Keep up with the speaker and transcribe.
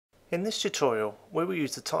In this tutorial, we will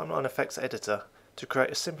use the TimelineFX editor to create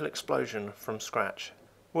a simple explosion from scratch.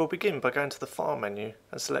 We'll begin by going to the File menu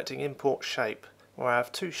and selecting Import Shape, where I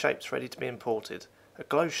have two shapes ready to be imported, a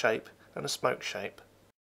glow shape and a smoke shape.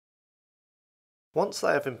 Once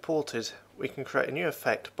they have imported, we can create a new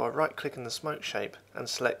effect by right-clicking the smoke shape and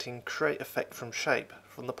selecting Create Effect from Shape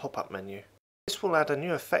from the pop-up menu. This will add a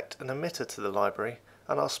new effect and emitter to the library,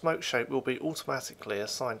 and our smoke shape will be automatically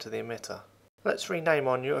assigned to the emitter. Let's rename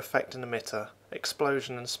our new effect and emitter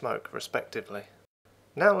Explosion and Smoke respectively.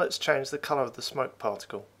 Now let's change the colour of the smoke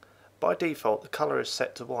particle. By default the colour is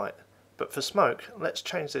set to white, but for smoke let's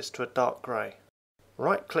change this to a dark grey.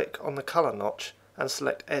 Right click on the colour notch and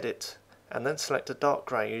select Edit, and then select a dark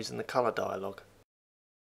grey using the colour dialog.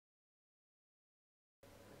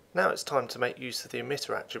 Now it's time to make use of the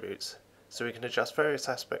emitter attributes, so we can adjust various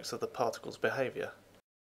aspects of the particle's behaviour.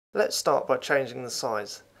 Let's start by changing the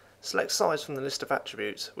size. Select Size from the list of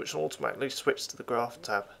attributes, which will automatically switch to the Graph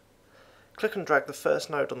tab. Click and drag the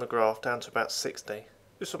first node on the graph down to about 60.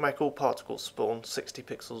 This will make all particles spawn 60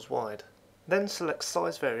 pixels wide. Then select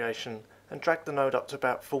Size Variation and drag the node up to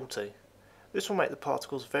about 40. This will make the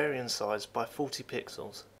particles vary in size by 40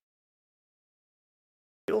 pixels.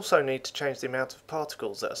 You also need to change the amount of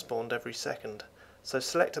particles that are spawned every second, so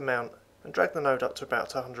select Amount and drag the node up to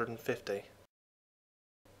about 150.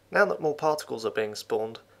 Now that more particles are being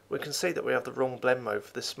spawned, we can see that we have the wrong blend mode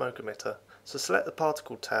for this smoke emitter, so select the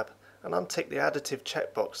Particle tab and untick the Additive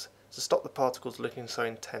checkbox to stop the particles looking so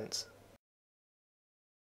intense.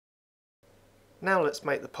 Now let's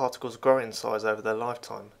make the particles grow in size over their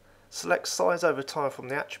lifetime. Select Size over Time from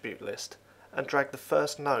the attribute list and drag the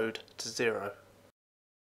first node to 0.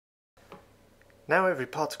 Now every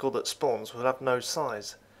particle that spawns will have node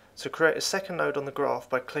size, so create a second node on the graph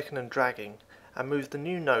by clicking and dragging, and move the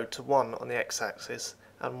new node to 1 on the x-axis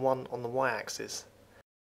and 1 on the y-axis.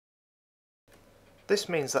 This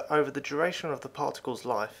means that over the duration of the particle's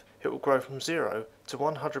life, it will grow from 0 to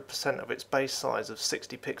 100% of its base size of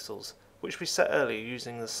 60 pixels, which we set earlier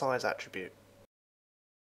using the size attribute.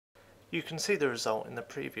 You can see the result in the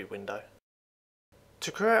preview window.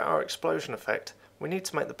 To create our explosion effect, we need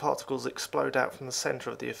to make the particles explode out from the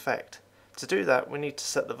centre of the effect. To do that, we need to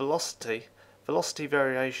set the velocity, velocity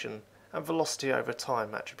variation, and velocity over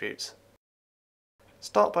time attributes.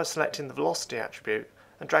 Start by selecting the velocity attribute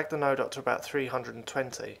and drag the node up to about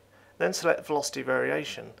 320, then select velocity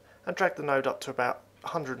variation and drag the node up to about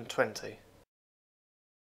 120.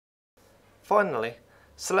 Finally,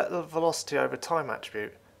 select the velocity over time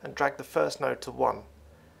attribute and drag the first node to 1.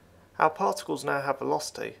 Our particles now have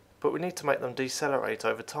velocity, but we need to make them decelerate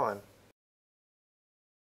over time.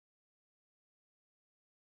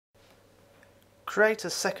 Create a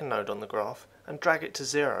second node on the graph and drag it to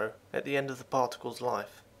 0 at the end of the particle's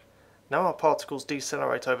life. Now our particles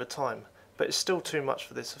decelerate over time, but it's still too much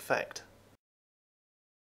for this effect.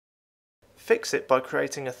 Fix it by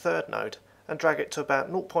creating a third node and drag it to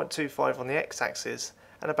about 0.25 on the x-axis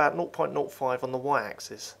and about 0.05 on the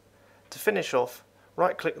y-axis. To finish off,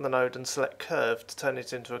 right-click the node and select Curve to turn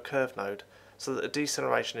it into a curve node, so that the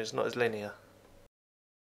deceleration is not as linear.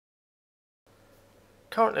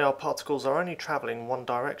 Currently our particles are only travelling in one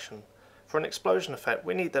direction. For an explosion effect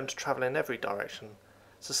we need them to travel in every direction,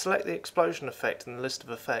 so select the explosion effect in the list of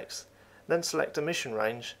effects, then select Emission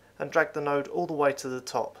Range and drag the node all the way to the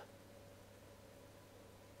top.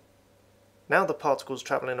 Now the particles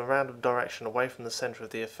travel in a random direction away from the centre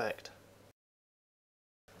of the effect.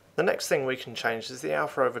 The next thing we can change is the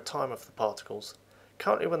alpha over time of the particles.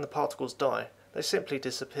 Currently when the particles die, they simply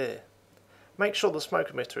disappear. Make sure the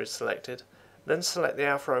smoke emitter is selected, then select the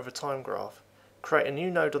alpha over time graph, create a new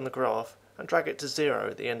node on the graph and drag it to 0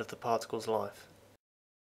 at the end of the particle's life.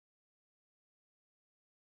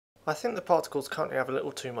 I think the particles currently have a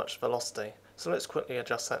little too much velocity, so let's quickly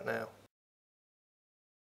adjust that now.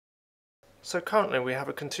 So currently we have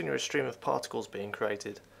a continuous stream of particles being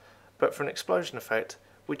created, but for an explosion effect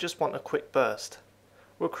we just want a quick burst.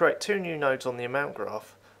 We'll create two new nodes on the amount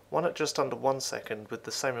graph, one at just under 1 second with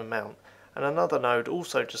the same amount, and another node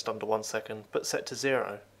also just under 1 second but set to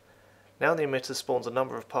 0. Now the emitter spawns a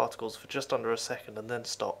number of particles for just under a second and then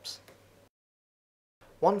stops.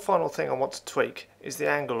 One final thing I want to tweak is the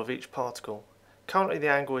angle of each particle. Currently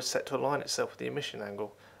the angle is set to align itself with the emission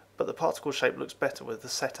angle, but the particle shape looks better with the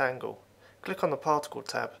set angle. Click on the Particle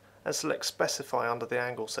tab and select Specify under the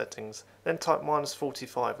angle settings, then type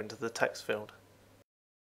 -45 into the text field.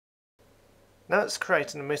 Now let's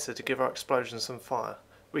create an emitter to give our explosion some fire.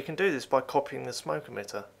 We can do this by copying the smoke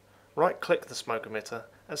emitter. Right click the smoke emitter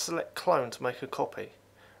and select Clone to make a copy.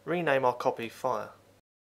 Rename our copy Fire.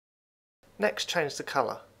 Next change the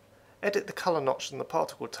colour. Edit the colour notch in the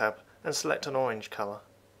Particle tab and select an orange colour.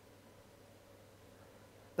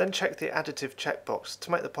 Then check the Additive checkbox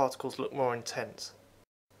to make the particles look more intense.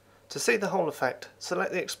 To see the whole effect,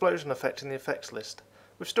 select the explosion effect in the effects list.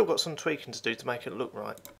 We've still got some tweaking to do to make it look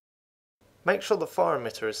right. Make sure the fire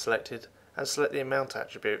emitter is selected and select the amount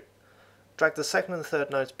attribute. Drag the second and third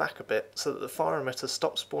nodes back a bit so that the fire emitter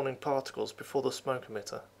stops spawning particles before the smoke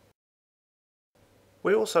emitter.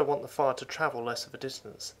 We also want the fire to travel less of a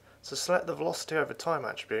distance, so select the velocity over time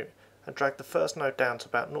attribute and drag the first node down to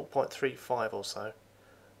about 0.35 or so.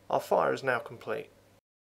 Our fire is now complete.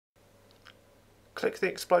 Click the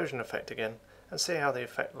explosion effect again and see how the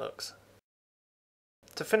effect looks.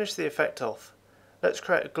 To finish the effect off, let's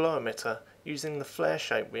create a glow emitter using the flare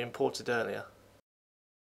shape we imported earlier.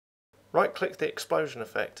 Right click the explosion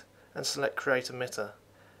effect and select create emitter.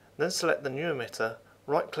 Then select the new emitter,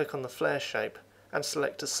 right click on the flare shape and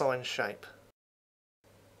select assign shape.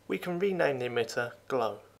 We can rename the emitter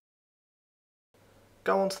glow.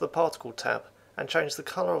 Go onto the particle tab and change the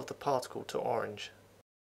colour of the particle to orange.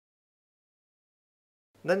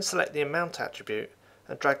 Then select the amount attribute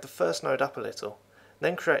and drag the first node up a little,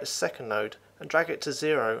 then create a second node and drag it to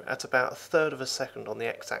 0 at about 1/3 of a second on the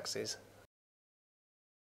x-axis.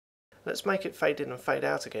 Let's make it fade in and fade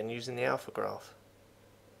out again using the alpha graph.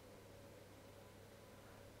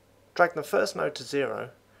 Drag the first node to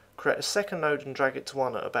 0, create a second node and drag it to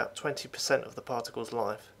 1 at about 20% of the particle's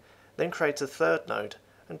life, then create a third node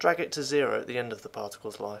and drag it to 0 at the end of the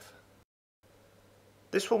particle's life.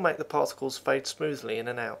 This will make the particles fade smoothly in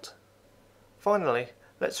and out. Finally,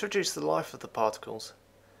 let's reduce the life of the particles.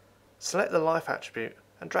 Select the life attribute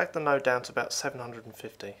and drag the node down to about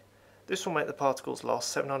 750. This will make the particles last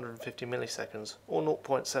 750 milliseconds or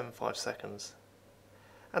 0.75 seconds.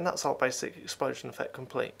 And that's our basic explosion effect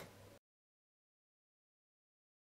complete.